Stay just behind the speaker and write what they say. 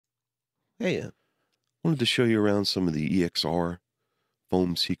Hey, wanted to show you around some of the EXR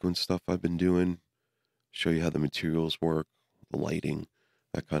foam sequence stuff I've been doing, show you how the materials work, the lighting,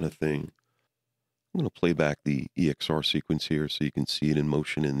 that kind of thing. I'm going to play back the EXR sequence here so you can see it in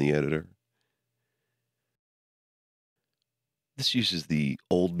motion in the editor. This uses the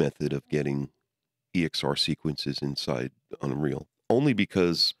old method of getting EXR sequences inside Unreal, only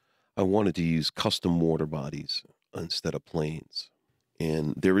because I wanted to use custom water bodies instead of planes.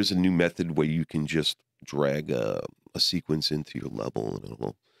 And there is a new method where you can just drag a sequence into your level and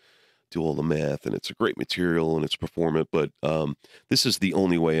it'll do all the math, and it's a great material and it's performant, but this is the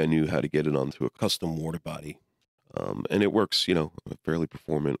only way I knew how to get it onto a custom water body. And it works, fairly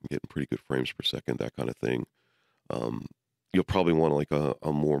performant. I'm getting pretty good frames per second, that kind of thing. You'll probably want like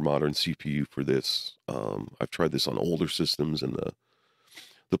a more modern CPU for this. I've tried this on older systems, and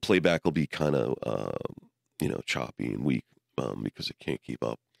the playback will be kind of, choppy and weak because it can't keep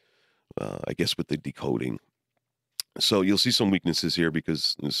up, I guess, with the decoding. So you'll see some weaknesses here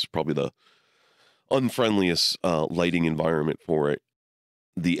because this is probably the unfriendliest lighting environment for it.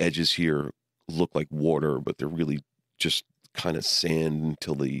 The edges here look like water, but they're really just kind of sand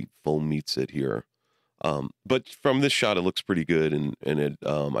until the foam meets it here. But from this shot, it looks pretty good, and it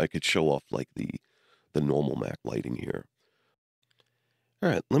I could show off like the normal Mac lighting here. All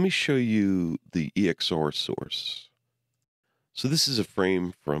right, let me show you the EXR source. So this is a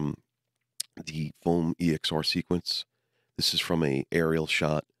frame from the foam EXR sequence. This is from a aerial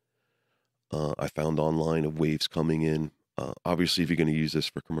shot I found online of waves coming in. Obviously, if you're going to use this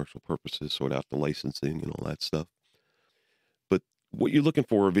for commercial purposes, sort out the licensing and all that stuff. But what you're looking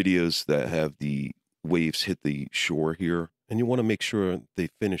for are videos that have the waves hit the shore here, and you want to make sure they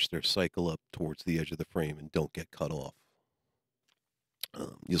finish their cycle up towards the edge of the frame and don't get cut off.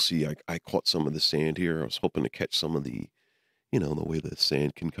 You'll see I caught some of the sand here. I was hoping to catch some of the, the way the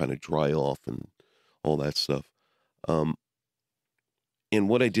sand can kind of dry off and all that stuff. And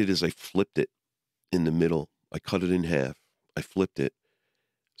what I did is I flipped it in the middle. I cut it in half. I flipped it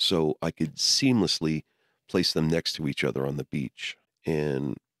so I could seamlessly place them next to each other on the beach.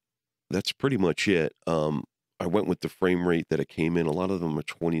 And that's pretty much it. I went with the frame rate that it came in. A lot of them are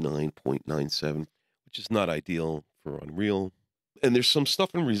 29.97, which is not ideal for Unreal. And there's some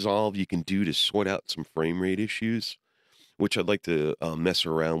stuff in Resolve you can do to sort out some frame rate issues, which I'd like to mess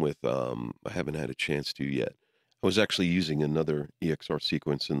around with. I haven't had a chance to yet. I was actually using another EXR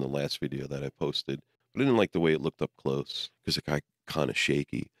sequence in the last video that I posted, but I didn't like the way it looked up close because it got kind of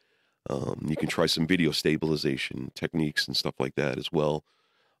shaky. You can try some video stabilization techniques and stuff like that as well.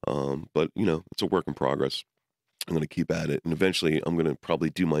 But, it's a work in progress. I'm going to keep at it. And eventually I'm going to probably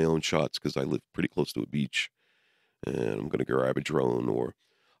do my own shots because I live pretty close to a beach. And I'm going to grab a drone or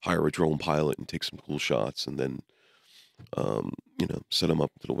hire a drone pilot and take some cool shots and then, set them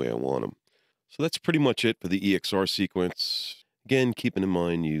up the way I want them. So that's pretty much it for the EXR sequence. Again, keeping in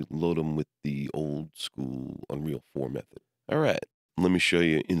mind you load them with the old school Unreal 4 method. All right, let me show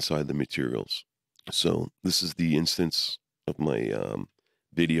you inside the materials. So this is the instance of my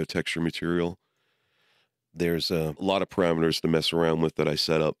video texture material. There's a lot of parameters to mess around with that I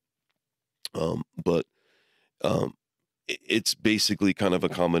set up. But it's basically kind of a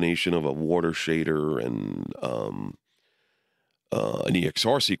combination of a water shader and an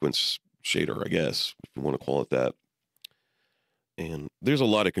EXR sequence shader, I guess, if you want to call it that. And there's a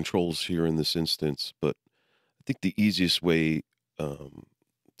lot of controls here in this instance, but I think the easiest way to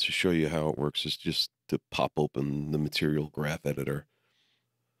show you how it works is just to pop open the material graph editor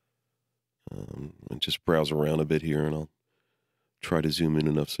and just browse around a bit here, and I'll try to zoom in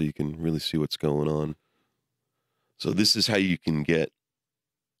enough so you can really see what's going on. So this is how you can get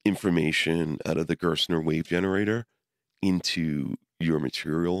information out of the Gerstner wave generator into your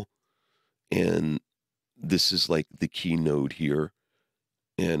material. And this is like the key node here.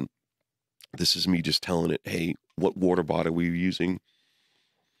 And this is me just telling it, hey, what water body are we using?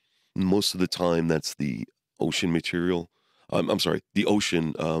 Most of the time, that's the ocean material. I'm sorry, the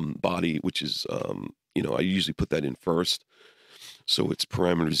ocean body, which is, I usually put that in first. So it's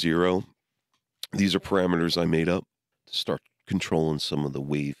parameter 0. These are parameters I made up to start controlling some of the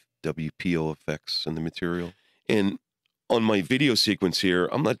wave WPO effects in the material. And on my video sequence here,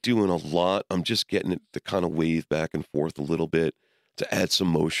 I'm not doing a lot. I'm just getting it to kind of wave back and forth a little bit to add some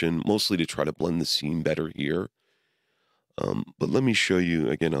motion, mostly to try to blend the scene better here. But let me show you,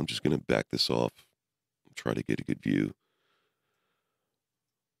 again, I'm just going to back this off and try to get a good view.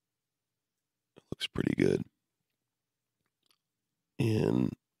 It looks pretty good.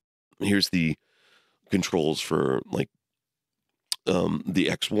 And here's the controls for like the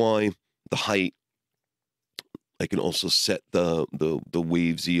XY, the height. I can also set the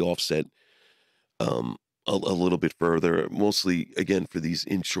wave Z offset a little bit further, mostly again for these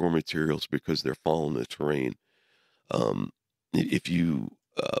inshore materials because they're following the terrain. If you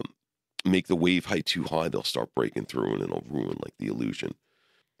make the wave height too high, they'll start breaking through and it'll ruin like the illusion.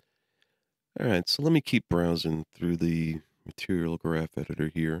 All right, so let me keep browsing through the material graph editor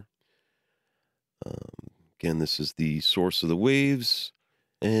here. Again, this is the source of the waves,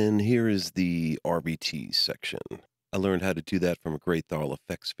 and here is the RVT section. I learned how to do that from a great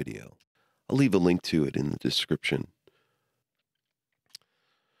TharleVFX video. I'll leave a link to it in the description.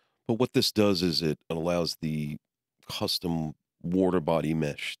 But what this does is it allows the custom water body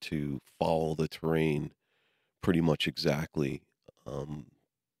mesh to follow the terrain pretty much exactly.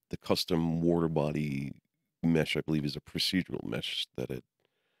 The custom water body mesh, I believe, is a procedural mesh that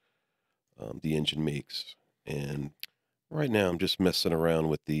the engine makes. And right now I'm just messing around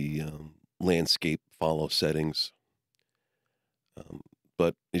with the landscape follow settings.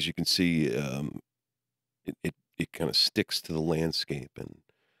 But as you can see, it kind of sticks to the landscape and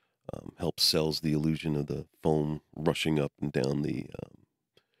helps sells the illusion of the foam rushing up and down the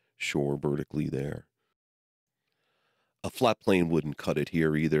shore vertically there. A flat plane wouldn't cut it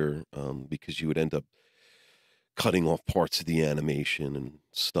here either, because you would end up cutting off parts of the animation and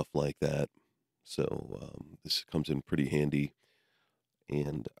stuff like that. So this comes in pretty handy.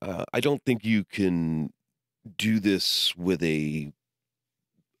 And I don't think you can do this with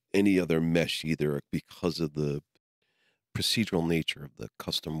any other mesh either because of the procedural nature of the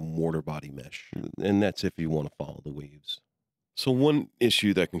custom water body mesh. And that's if you want to follow the waves. So one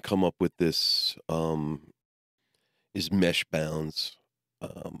issue that can come up with this is mesh bounds.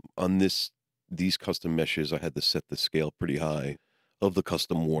 On these custom meshes, I had to set the scale pretty high of the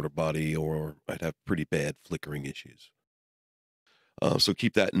custom water body, or I'd have pretty bad flickering issues. So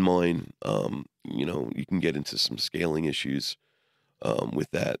keep that in mind. You can get into some scaling issues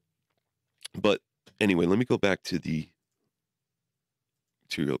with that. But anyway, let me go back to the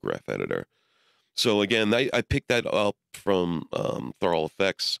material graph editor. So again, I picked that up from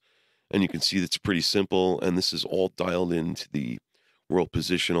TharleVFX, and you can see that's pretty simple. And this is all dialed into the world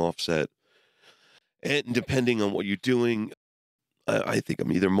position offset. And depending on what you're doing, I think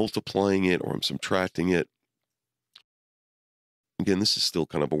I'm either multiplying it or I'm subtracting it. Again, this is still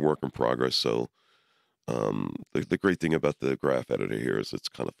kind of a work in progress. So the great thing about the graph editor here is it's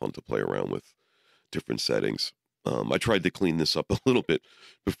kind of fun to play around with different settings. I tried to clean this up a little bit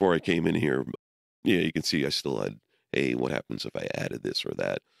before I came in here. Yeah, you can see I still had, hey, what happens if I added this or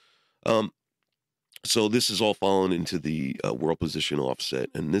that? So this is all fallen into the world position offset.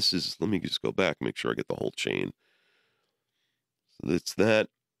 And this is, let me just go back, make sure I get the whole chain. So that's that.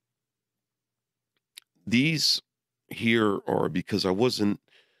 These here are because I wasn't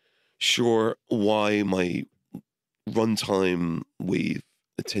sure why my runtime wave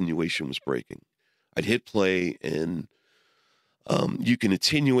attenuation was breaking. I'd hit play and you can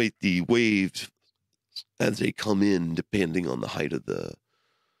attenuate the waves as they come in depending on the height of the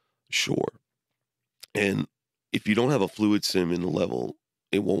shore. And if you don't have a fluid sim in the level,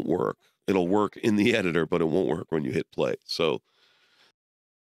 it won't work. It'll work in the editor, but it won't work when you hit play. So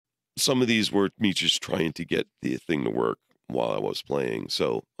some of these were me just trying to get the thing to work while I was playing.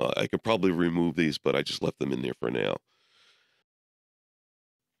 So I could probably remove these, but I just left them in there for now.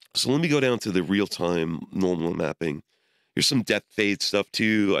 So let me go down to the real-time normal mapping. Here's some depth fade stuff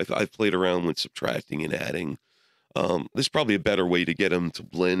too. I've played around with subtracting and adding. There's probably a better way to get them to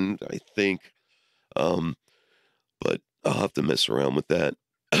blend, I think. But I'll have to mess around with that.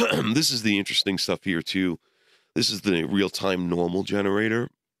 This is the interesting stuff here too. This is the real-time normal generator.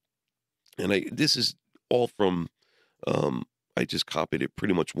 And this is all from, I just copied it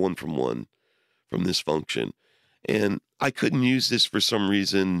pretty much one from this function. And I couldn't use this for some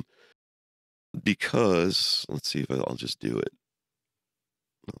reason because, let's see if I'll just do it.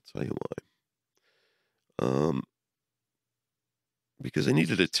 I'll tell you why. Because I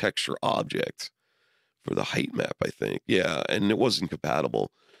needed a texture object for the height map, I think. Yeah, and it wasn't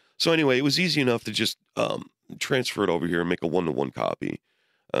compatible. So anyway, it was easy enough to just transfer it over here and make a one-to-one copy.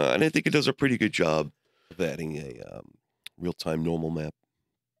 And I think it does a pretty good job of adding a real-time normal map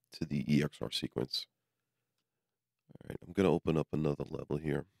to the EXR sequence. All right, I'm going to open up another level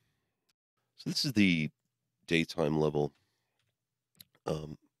here. So this is the daytime level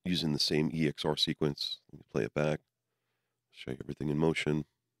using the same EXR sequence. Let me play it back, show you everything in motion.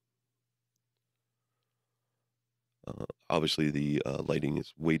 Obviously, the lighting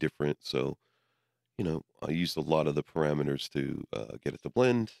is way different, so I used a lot of the parameters to get it to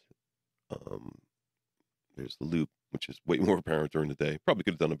blend. There's the loop, which is way more apparent during the day. Probably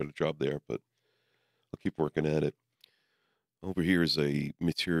could have done a better job there, but I'll keep working at it. Over here is a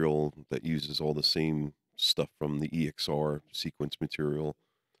material that uses all the same stuff from the EXR sequence material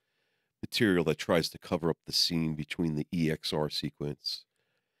that tries to cover up the seam between the EXR sequence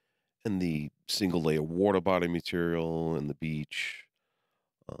and the single layer water body material and the beach.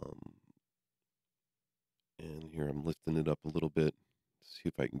 And here I'm lifting it up a little bit, see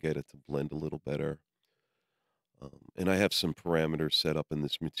if I can get it to blend a little better. And I have some parameters set up in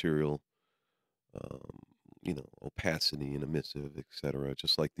this material, opacity and emissive, etc.,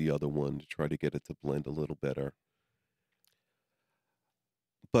 just like the other one, to try to get it to blend a little better.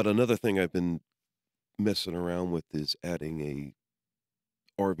 But another thing I've been messing around with is adding a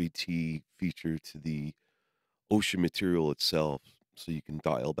RVT feature to the ocean material itself, so you can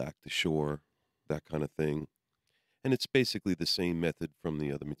dial back the shore, that kind of thing. And it's basically the same method from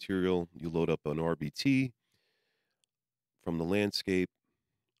the other material. You load up an RVT from the landscape,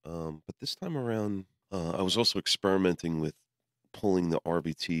 but this time around, I was also experimenting with pulling the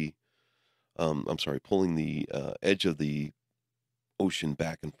RVT, pulling the edge of the ocean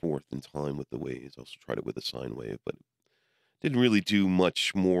back and forth in time with the waves. I also tried it with a sine wave, but didn't really do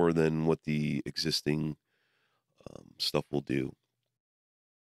much more than what the existing stuff will do.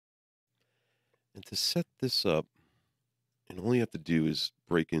 And to set this up, and all you have to do is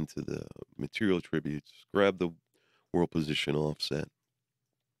break into the material attributes, grab the world position offset,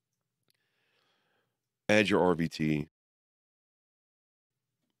 add your RVT,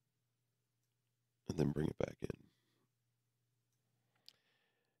 and then bring it back in.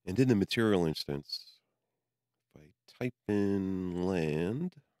 And in the material instance, if I type in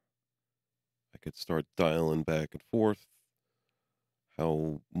land, I could start dialing back and forth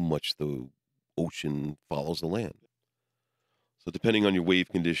how much the ocean follows the land. So depending on your wave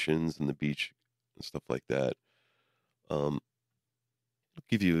conditions and the beach and stuff like that, it'll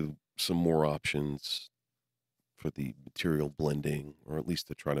give you some more options for the material blending, or at least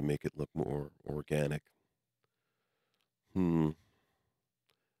to try to make it look more organic. Something's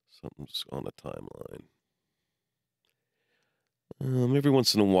on a timeline. Every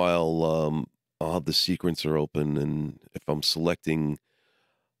once in a while, I'll have the sequencer open, and if I'm selecting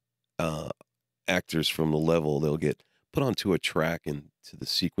actors from the level, they'll get put onto a track and to the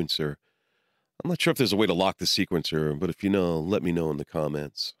sequencer. I'm not sure if there's a way to lock the sequencer, but if you know, let me know in the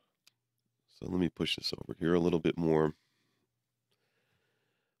comments. So let me push this over here a little bit more.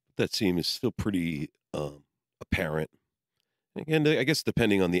 That seam is still pretty apparent. Again, I guess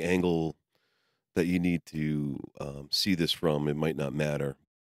depending on the angle that you need to see this from, it might not matter.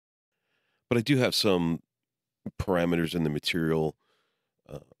 But I do have some parameters in the material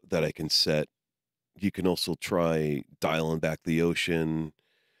that I can set. You can also try dialing back the ocean,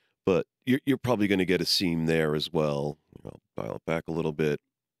 but you're probably going to get a seam there as well. I'll dial it back a little bit.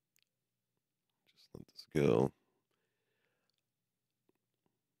 Just let this go.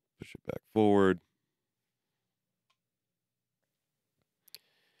 Push it back forward.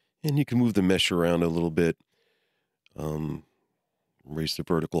 And you can move the mesh around a little bit. Raise the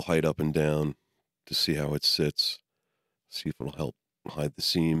vertical height up and down to see how it sits. See if it'll help hide the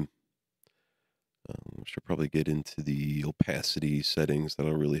seam. I should probably get into the opacity settings.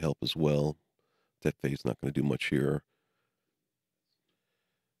 That'll really help as well. That phase's not going to do much here.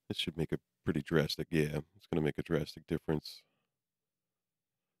 It should make a pretty drastic, yeah, it's going to make a drastic difference.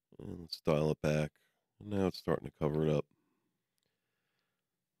 And let's dial it back. Now it's starting to cover it up.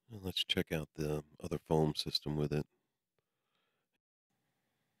 And let's check out the other foam system with it.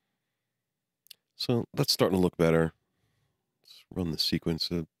 So that's starting to look better. Let's run the sequence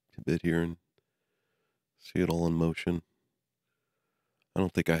a bit here and see it all in motion. I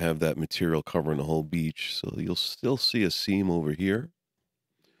don't think I have that material covering the whole beach, so you'll still see a seam over here,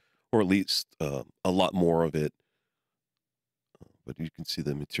 or at least a lot more of it. But you can see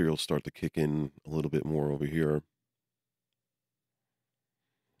the material start to kick in a little bit more over here.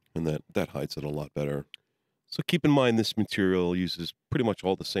 And that hides it a lot better. So keep in mind this material uses pretty much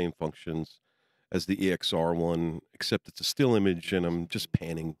all the same functions as the EXR one, except it's a still image, and I'm just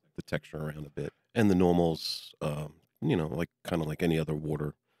panning the texture around a bit. And the normals, kind of like any other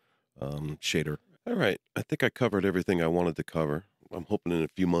water shader. All right, I think I covered everything I wanted to cover. I'm hoping in a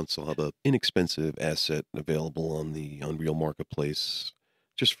few months I'll have an inexpensive asset available on the Unreal Marketplace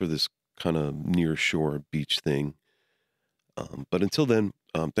just for this kind of near shore beach thing. But until then,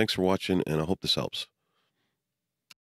 thanks for watching, and I hope this helps.